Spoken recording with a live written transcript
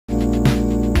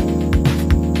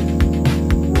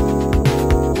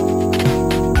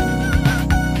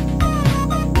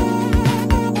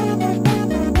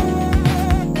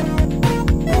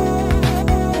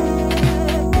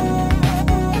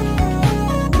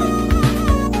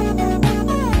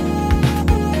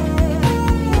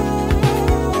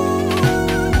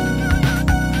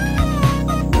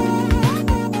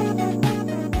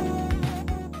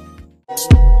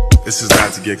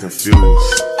to get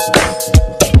confused.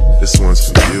 This one's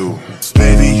for you.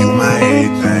 Baby, you my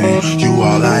everything. You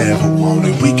all I ever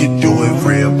wanted. We could do it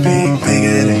real big,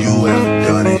 bigger than you ever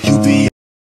done it. You be.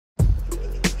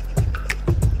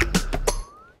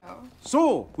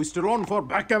 So, we still on for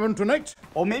backgammon tonight?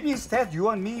 Or maybe instead, you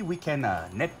and me, we can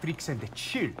Netflix and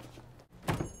chill.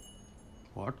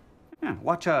 What? Yeah,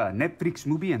 watch a Netflix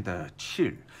movie and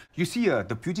chill. You see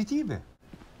The Fugitive?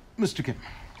 Mr. Kim,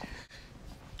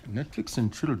 Netflix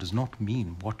and chill does not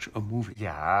mean watch a movie.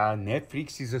 Yeah,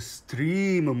 Netflix is a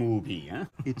stream movie, huh?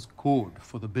 It's code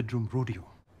for the bedroom rodeo.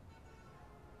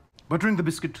 Buttering the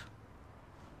biscuit.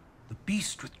 The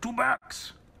beast with two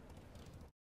backs.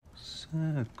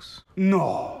 Sex.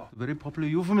 No. A very popular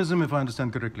euphemism, if I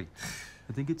understand correctly.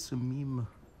 I think it's a meme.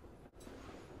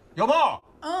 여보!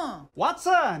 What's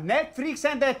Netflix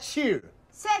and chill?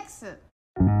 Sex.